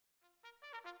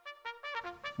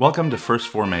Welcome to First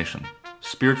Formation,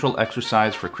 spiritual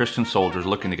exercise for Christian soldiers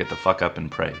looking to get the fuck up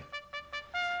and pray.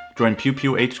 Join Pew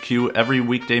Pew HQ every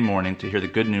weekday morning to hear the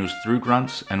good news through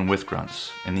grunts and with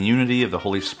grunts, in the unity of the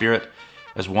Holy Spirit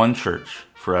as one church,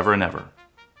 forever and ever.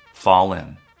 Fall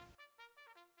in.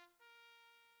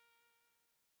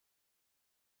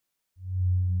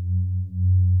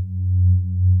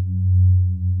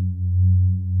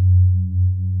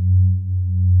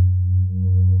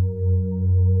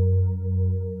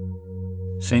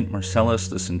 Saint Marcellus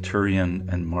the Centurion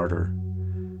and Martyr,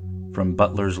 from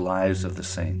Butler's Lives of the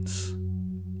Saints.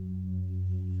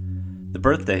 The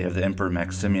birthday of the Emperor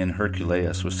Maximian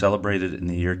Herculeus was celebrated in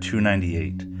the year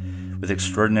 298 with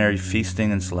extraordinary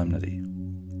feasting and solemnity.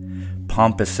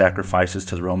 Pompous sacrifices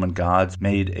to the Roman gods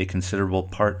made a considerable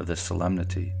part of this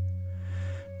solemnity.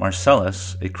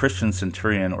 Marcellus, a Christian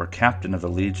centurion or captain of the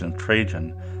legion of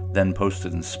Trajan, then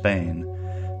posted in Spain,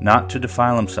 not to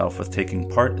defile himself with taking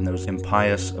part in those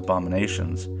impious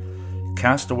abominations,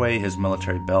 cast away his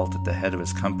military belt at the head of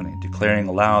his company, declaring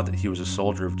aloud that he was a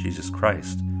soldier of Jesus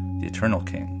Christ, the eternal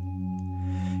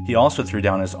King. He also threw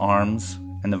down his arms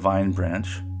and the vine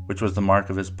branch, which was the mark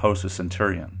of his post as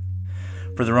centurion.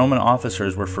 For the Roman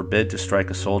officers were forbid to strike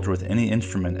a soldier with any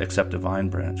instrument except a vine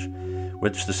branch,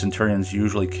 which the centurions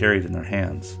usually carried in their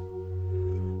hands.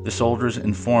 The soldiers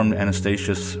informed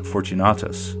Anastasius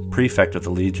Fortunatus, prefect of the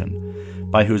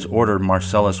legion, by whose order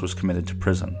Marcellus was committed to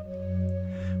prison.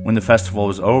 When the festival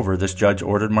was over, this judge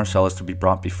ordered Marcellus to be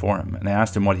brought before him, and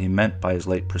asked him what he meant by his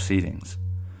late proceedings.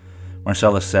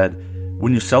 Marcellus said,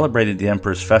 "When you celebrated the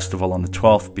emperor's festival on the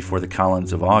 12th before the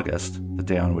calends of August, the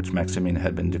day on which Maximian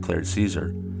had been declared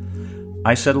Caesar,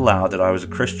 I said aloud that I was a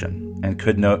Christian, and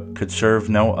could serve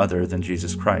no other than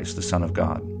Jesus Christ, the Son of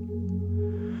God."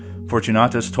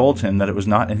 Fortunatus told him that it was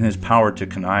not in his power to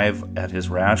connive at his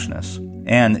rashness,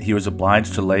 and that he was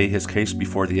obliged to lay his case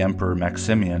before the Emperor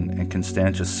Maximian and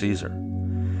Constantius Caesar.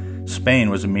 Spain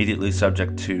was immediately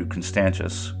subject to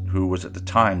Constantius, who was at the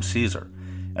time Caesar,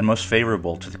 and most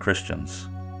favorable to the Christians.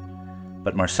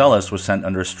 But Marcellus was sent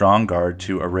under a strong guard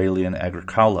to Aurelian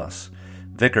Agricolas,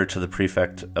 vicar to the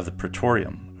prefect of the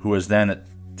Praetorium, who was then at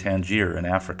Tangier in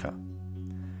Africa.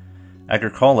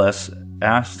 Agricolas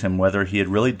asked him whether he had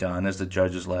really done as the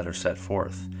judge's letter set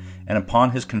forth, and upon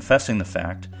his confessing the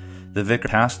fact, the vicar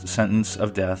passed sentence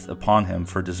of death upon him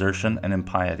for desertion and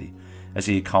impiety, as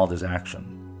he called his action.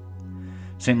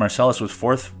 St. Marcellus was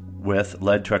forthwith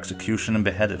led to execution and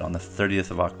beheaded on the 30th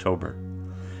of October.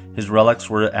 His relics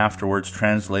were afterwards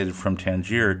translated from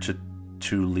Tangier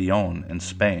to Leon in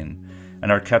Spain,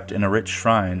 and are kept in a rich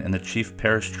shrine in the chief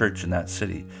parish church in that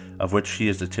city, of which he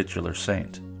is the titular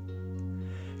saint.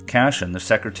 Cassian, the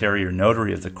secretary or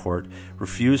notary of the court,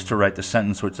 refused to write the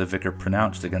sentence which the vicar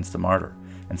pronounced against the martyr,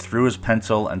 and threw his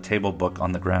pencil and table book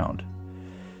on the ground.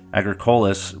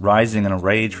 Agricolas, rising in a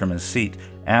rage from his seat,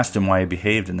 asked him why he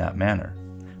behaved in that manner.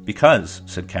 "Because,"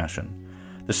 said Cassian,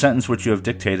 "the sentence which you have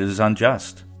dictated is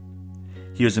unjust."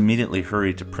 He was immediately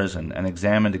hurried to prison, and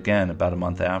examined again about a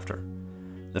month after.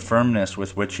 The firmness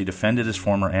with which he defended his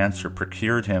former answer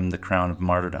procured him the crown of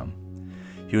martyrdom.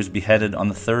 He was beheaded on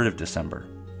the 3rd of December.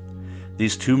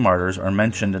 These two martyrs are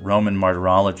mentioned in Roman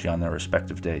martyrology on their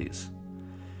respective days.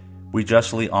 We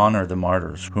justly honor the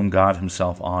martyrs, whom God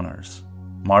himself honors.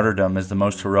 Martyrdom is the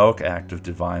most heroic act of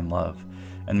divine love,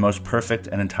 and the most perfect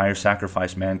and entire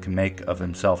sacrifice man can make of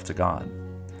himself to God.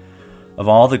 Of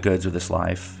all the goods of this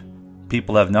life,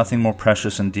 people have nothing more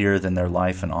precious and dear than their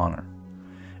life and honor.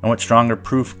 And what stronger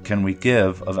proof can we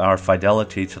give of our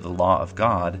fidelity to the law of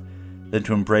God than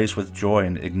to embrace with joy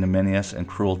an ignominious and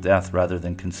cruel death rather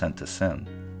than consent to sin?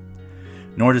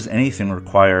 Nor does anything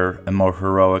require a more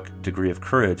heroic degree of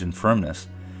courage and firmness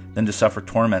than to suffer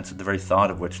torments at the very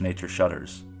thought of which nature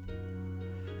shudders.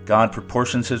 God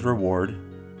proportions his reward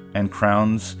and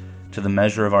crowns to the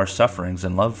measure of our sufferings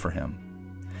and love for him.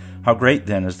 How great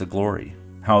then is the glory,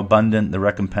 how abundant the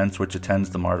recompense which attends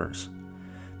the martyrs.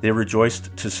 They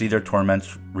rejoiced to see their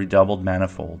torments redoubled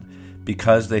manifold,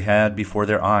 because they had before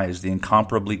their eyes the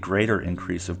incomparably greater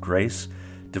increase of grace,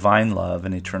 divine love,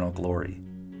 and eternal glory.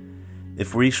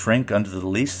 If we shrink under the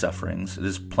least sufferings, it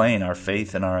is plain our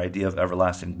faith and our idea of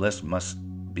everlasting bliss must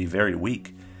be very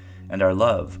weak, and our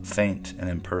love faint and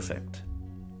imperfect.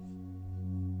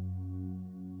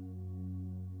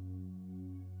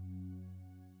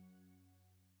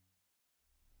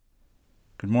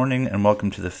 Good morning, and welcome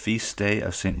to the feast day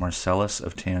of St. Marcellus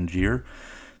of Tangier.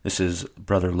 This is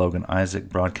Brother Logan Isaac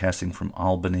broadcasting from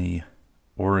Albany,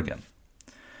 Oregon.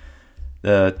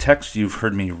 The text you've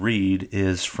heard me read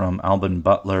is from Alban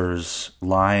Butler's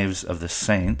Lives of the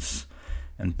Saints,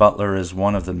 and Butler is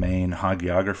one of the main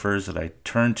hagiographers that I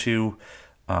turn to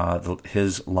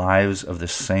His Lives of the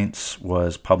Saints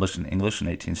was published in English in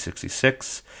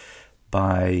 1866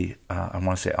 by, I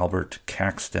want to say, Albert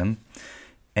Caxton.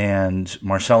 And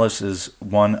Marcellus is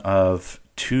one of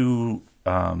two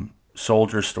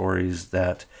soldier stories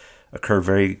that occur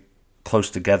very close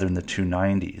together in the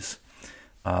 290s.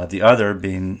 The other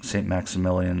being St.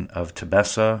 Maximilian of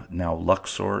Tebessa, now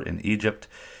Luxor in Egypt,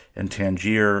 and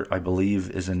Tangier, I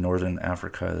believe, is in northern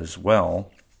Africa as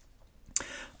well.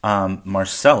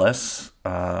 Marcellus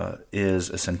is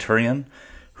a centurion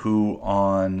who,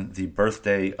 on the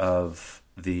birthday of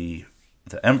the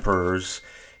emperors,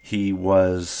 he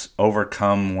was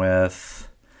overcome with,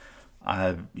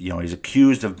 he's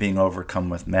accused of being overcome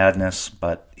with madness,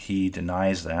 but he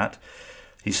denies that.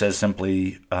 He says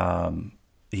simply that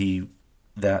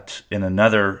in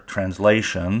another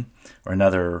translation, or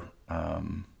another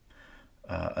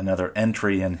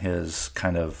entry in his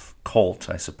kind of cult,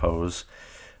 I suppose,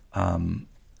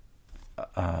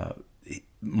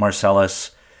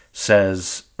 Marcellus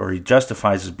says, or he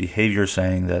justifies his behavior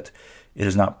saying that it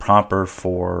is not proper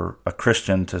for a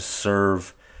Christian to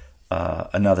serve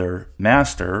another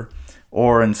master,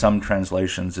 or in some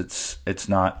translations it's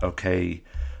not okay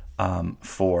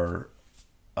for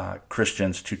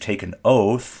Christians to take an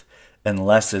oath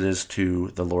unless it is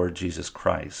to the Lord Jesus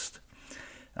Christ.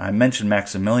 I mentioned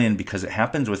Maximilian because it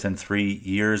happens within 3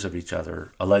 years of each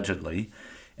other, allegedly,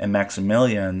 and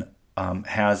Maximilian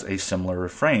has a similar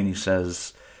refrain. He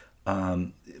says,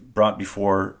 brought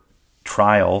before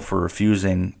trial for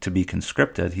refusing to be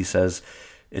conscripted, he says,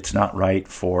 it's not right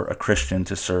for a Christian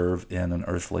to serve in an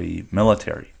earthly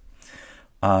military.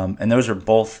 And those are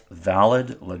both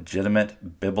valid,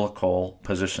 legitimate, biblical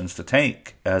positions to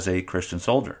take as a Christian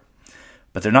soldier.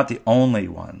 But they're not the only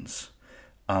ones.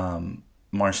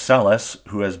 Marcellus,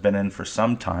 who has been in for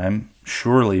some time,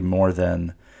 surely more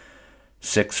than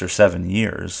 6 or 7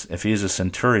 years, if he's a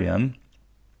centurion,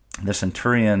 the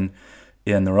centurion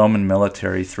in the Roman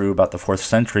military through about the 4th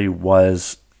century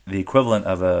was the equivalent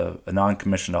of a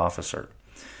non-commissioned officer.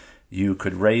 You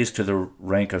could raise to the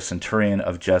rank of centurion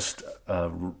of just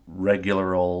a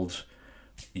regular old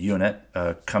unit,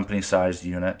 a company-sized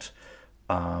unit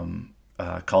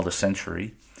called a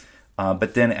century.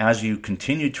 But then as you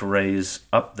continue to raise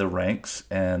up the ranks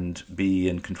and be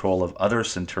in control of other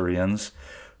centurions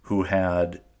who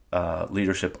had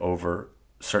leadership over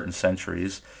certain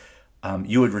centuries,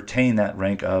 you would retain that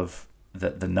rank of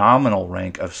the nominal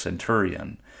rank of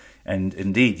centurion. And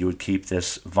indeed, you would keep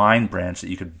this vine branch that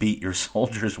you could beat your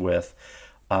soldiers with.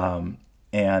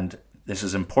 And this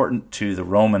is important to the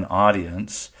Roman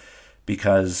audience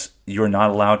because you're not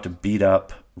allowed to beat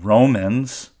up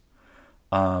Romans,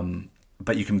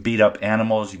 but you can beat up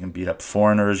animals, you can beat up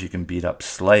foreigners, you can beat up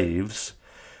slaves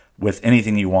with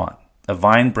anything you want. A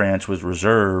vine branch was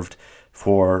reserved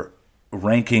for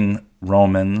ranking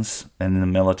Romans in the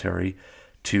military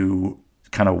to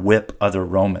kind of whip other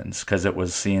Romans because it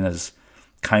was seen as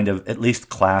kind of at least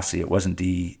classy. It wasn't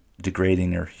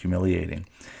degrading or humiliating.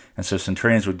 And so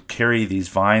centurions would carry these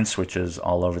vine switches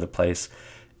all over the place,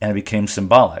 and it became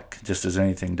symbolic, just as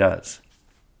anything does.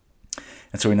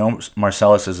 And so we know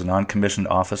Marcellus is a non-commissioned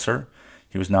officer.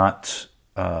 He was not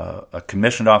a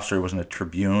commissioned officer. He wasn't a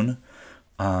tribune.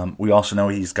 We also know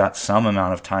he's got some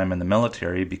amount of time in the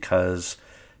military because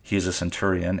he is a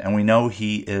centurion. And we know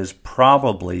he is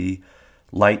probably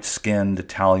light-skinned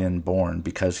Italian-born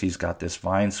because he's got this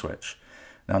vine switch.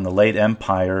 Now, in the late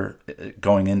Empire,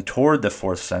 going in toward the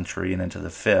 4th century and into the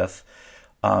 5th,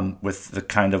 with the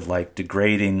kind of like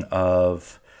degrading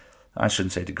of, I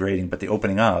shouldn't say degrading, but the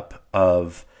opening up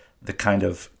of the kind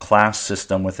of class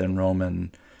system within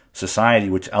Roman society,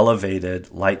 which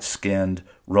elevated light-skinned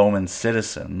Roman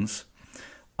citizens,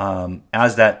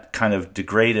 as that kind of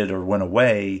degraded or went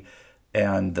away,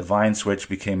 and the vine switch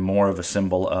became more of a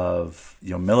symbol of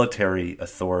military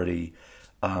authority.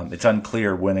 It's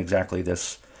unclear when exactly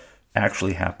this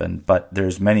actually happened, but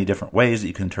there's many different ways that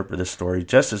you can interpret this story,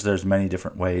 just as there's many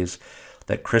different ways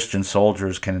that Christian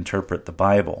soldiers can interpret the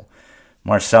Bible.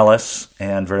 Marcellus,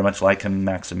 and very much like him,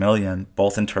 Maximilian,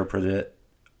 both interpreted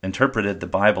the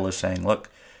Bible as saying, look,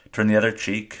 turn the other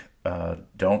cheek,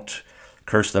 don't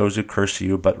curse those who curse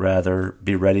you, but rather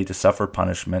be ready to suffer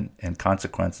punishment and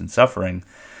consequence and suffering,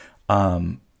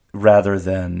 rather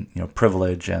than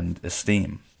privilege and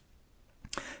esteem.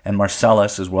 And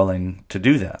Marcellus is willing to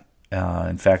do that.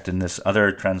 In fact, in this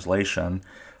other translation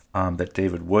that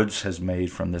David Woods has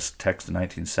made from this text in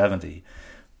 1970,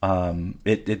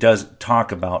 it does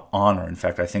talk about honor. In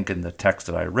fact, I think in the text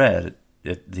that I read,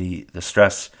 the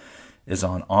stress is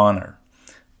on honor.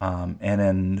 And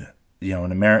in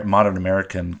modern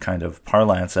American kind of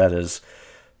parlance, that is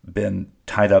been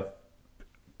tied up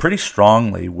pretty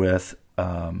strongly with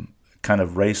kind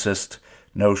of racist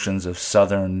notions of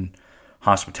Southern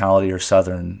hospitality or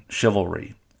Southern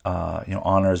chivalry.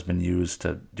 Honor has been used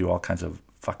to do all kinds of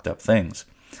fucked up things.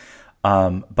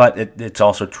 But it's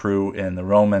also true in the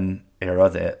Roman era,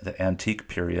 the antique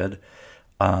period,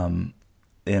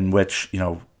 in which,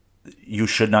 you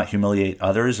should not humiliate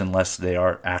others unless they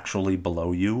are actually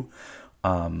below you.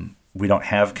 We don't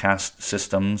have caste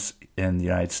systems in the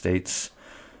United States,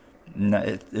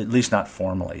 at least not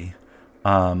formally.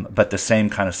 But the same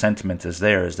kind of sentiment is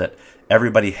there, is that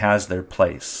everybody has their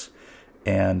place.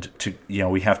 And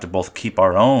we have to both keep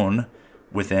our own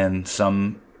within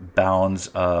some bounds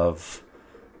of,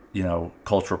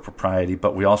 cultural propriety,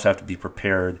 but we also have to be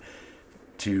prepared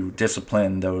to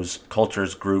discipline those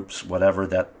cultures, groups, whatever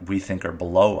that we think are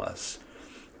below us.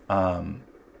 And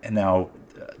now,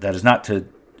 that is not to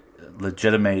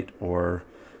legitimate or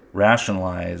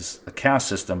rationalize a caste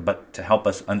system, but to help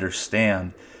us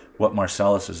understand what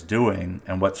Marcellus is doing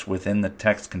and what's within the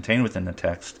text, contained within the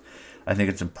text. I think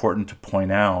it's important to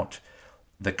point out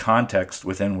the context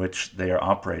within which they are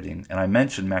operating. And I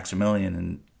mentioned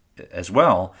Maximilian as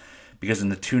well, because in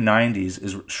the 290s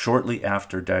is shortly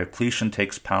after Diocletian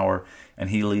takes power,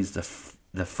 and he leads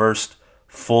the first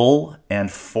full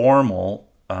and formal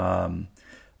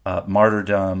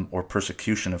martyrdom or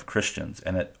persecution of Christians.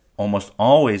 And it almost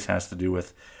always has to do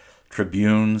with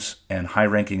tribunes and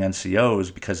high-ranking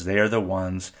NCOs, because they are the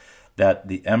ones that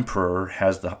the emperor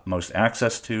has the most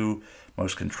access to,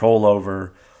 most control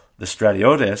over. The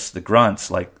stratiotes, the grunts,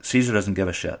 like Caesar doesn't give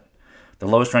a shit. The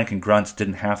lowest-ranking grunts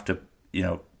didn't have to,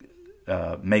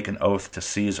 make an oath to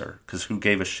Caesar, because who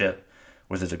gave a shit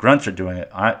whether the grunts are doing it?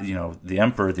 The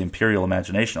emperor, the imperial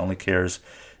imagination, only cares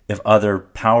if other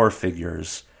power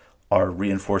figures are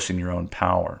reinforcing your own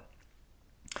power.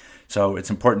 So it's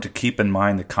important to keep in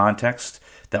mind the context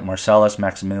that Marcellus,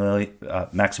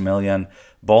 Maximilian,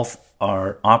 both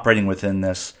are operating within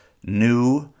this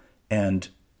new and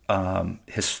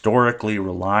historically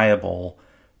reliable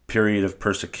period of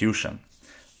persecution.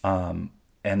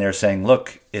 And they're saying,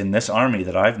 look, in this army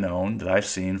that I've known, that I've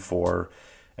seen for,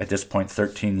 at this point,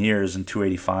 13 years, and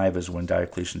 285 is when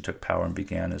Diocletian took power and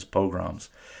began his pogroms.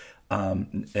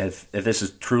 If this is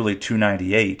truly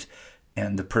 298,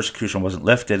 and the persecution wasn't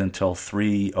lifted until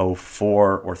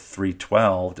 304 or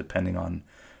 312, depending on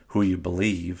who you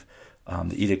believe,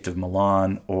 the Edict of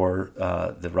Milan or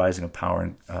the rising of power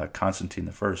in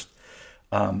Constantine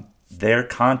I, their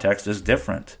context is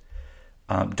different.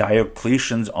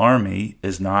 Diocletian's army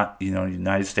is not, the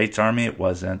United States Army. It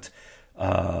wasn't,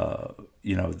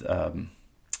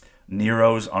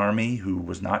 Nero's army, who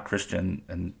was not Christian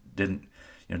and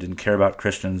didn't care about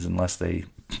Christians unless they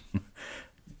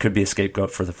could be a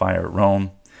scapegoat for the fire at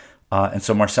Rome. And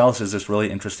so Marcellus is this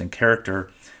really interesting character,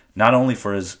 not only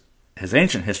for his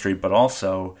ancient history, but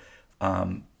also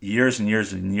years and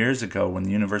years and years ago, when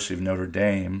the University of Notre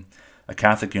Dame, a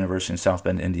Catholic university in South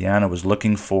Bend, Indiana, was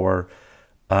looking for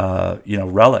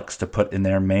relics to put in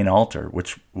their main altar,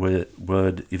 which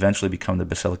would eventually become the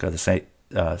Basilica of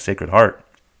the Sacred Heart.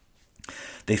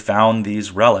 They found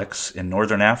these relics in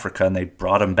northern Africa, and they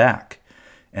brought them back.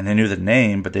 And they knew the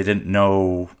name, but they didn't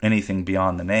know anything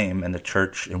beyond the name and the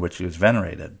church in which he was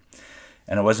venerated.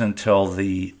 And it wasn't until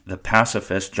the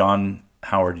pacifist John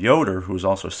Howard Yoder, who was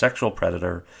also a sexual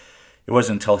predator, it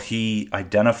wasn't until he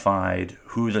identified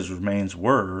who those remains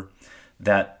were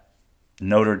that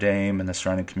Notre Dame and the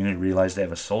surrounding community realized they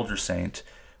have a soldier saint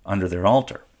under their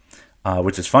altar.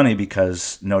 Which is funny,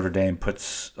 because Notre Dame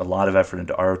puts a lot of effort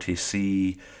into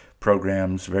ROTC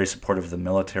programs, very supportive of the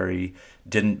military,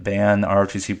 didn't ban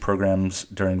ROTC programs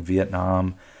during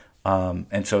Vietnam.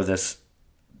 And so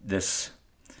this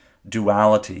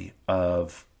duality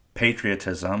of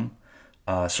patriotism,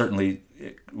 certainly,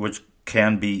 which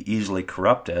can be easily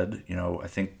corrupted. I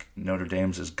think Notre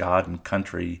Dame's is God and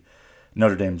country.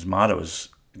 Notre Dame's motto is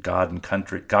God and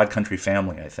country, God, country,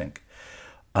 family, I think.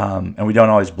 And we don't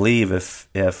always believe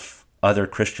if other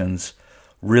Christians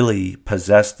really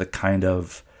possess the kind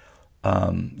of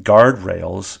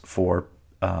guardrails for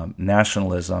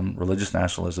nationalism, religious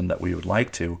nationalism, that we would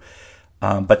like to.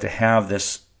 But to have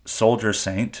this soldier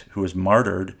saint who was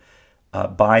martyred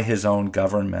by his own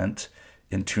government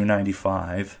in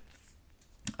 295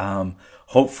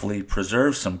 hopefully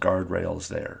preserve some guardrails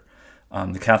there.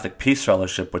 The Catholic Peace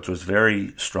Fellowship, which was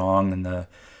very strong in the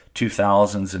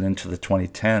 2000s and into the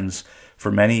 2010s, for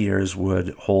many years would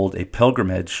hold a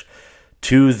pilgrimage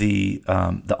to the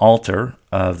altar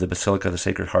of the Basilica of the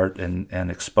Sacred Heart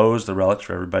and expose the relics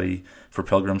for everybody, for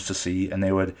pilgrims to see. And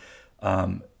they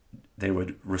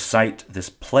would recite this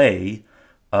play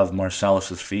of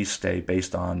Marcellus's feast day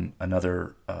based on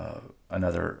another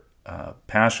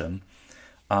passion,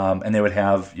 and they would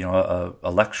have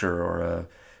a lecture or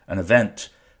an event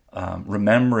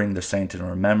remembering the saint and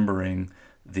remembering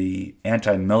the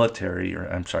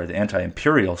the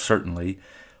anti-imperial certainly,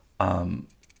 kind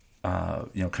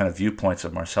of viewpoints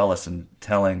of Marcellus, and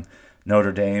telling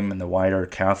Notre Dame and the wider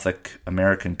Catholic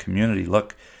American community,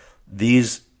 look,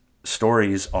 these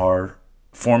stories are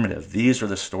formative. These are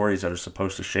the stories that are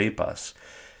supposed to shape us,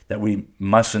 that we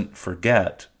mustn't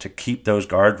forget to keep those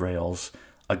guardrails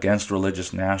against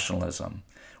religious nationalism.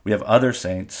 We have other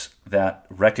saints that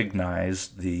recognize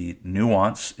the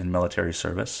nuance in military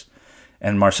service,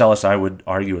 and Marcellus, I would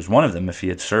argue, is one of them if he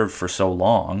had served for so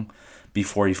long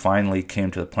before he finally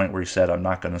came to the point where he said, I'm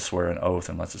not going to swear an oath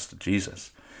unless it's to Jesus.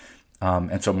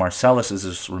 And so Marcellus is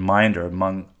this reminder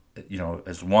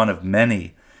as one of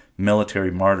many military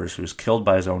martyrs who was killed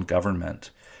by his own government.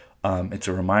 It's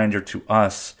a reminder to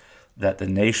us that the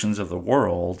nations of the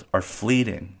world are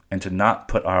fleeting, and to not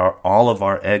put all of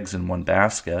our eggs in one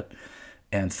basket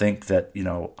and think that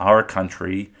our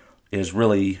country is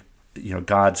really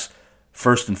God's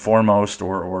first and foremost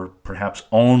or perhaps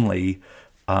only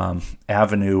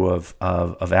avenue of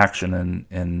action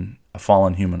in a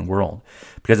fallen human world,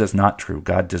 because it's not true.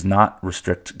 God does not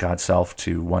restrict God's self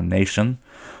to one nation.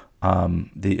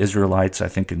 The Israelites, I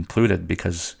think, included,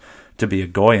 because to be a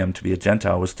goyim, to be a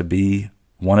Gentile, was to be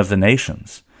one of the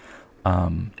nations.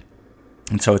 And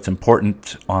so it's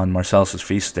important on Marcellus's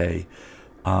feast day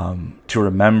to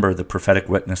remember the prophetic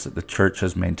witness that the church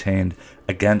has maintained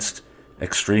against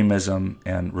extremism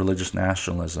and religious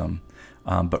nationalism,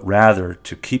 but rather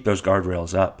to keep those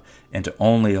guardrails up and to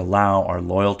only allow our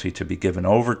loyalty to be given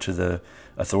over to the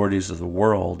authorities of the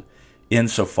world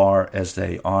insofar as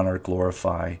they honor,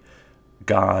 glorify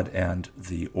God and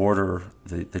the order,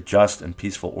 the just and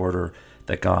peaceful order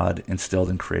that God instilled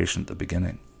in creation at the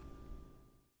beginning.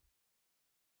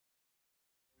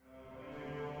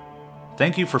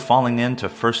 Thank you for falling in to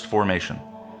First Formation,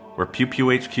 where Pew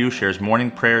Pew HQ shares morning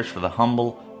prayers for the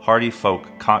humble, hardy folk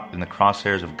caught in the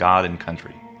crosshairs of God and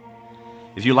country.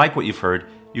 If you like what you've heard,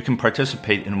 you can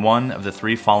participate in one of the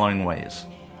three following ways.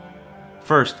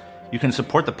 First, you can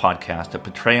support the podcast at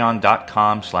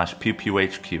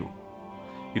patreon.com/pewpewhq.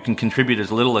 You can contribute as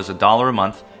little as $1 a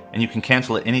month, and you can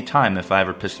cancel at any time if I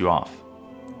ever piss you off.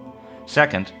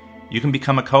 Second, you can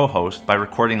become a co-host by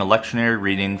recording a lectionary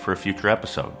reading for a future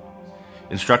episode.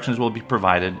 Instructions will be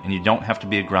provided, and you don't have to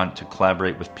be a grunt to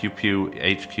collaborate with Pew Pew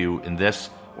HQ in this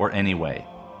or any way.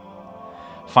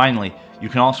 Finally, you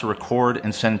can also record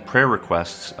and send prayer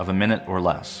requests of a minute or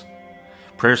less.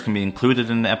 Prayers can be included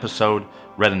in the episode,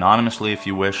 read anonymously if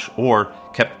you wish, or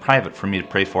kept private for me to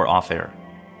pray for off-air.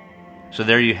 So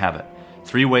there you have it,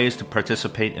 3 ways to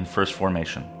participate in First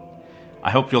Formation.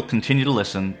 I hope you'll continue to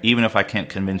listen, even if I can't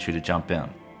convince you to jump in.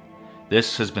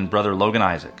 This has been Brother Logan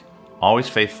Isaac, always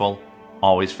faithful,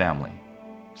 always family.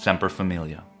 Semper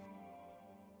Familia.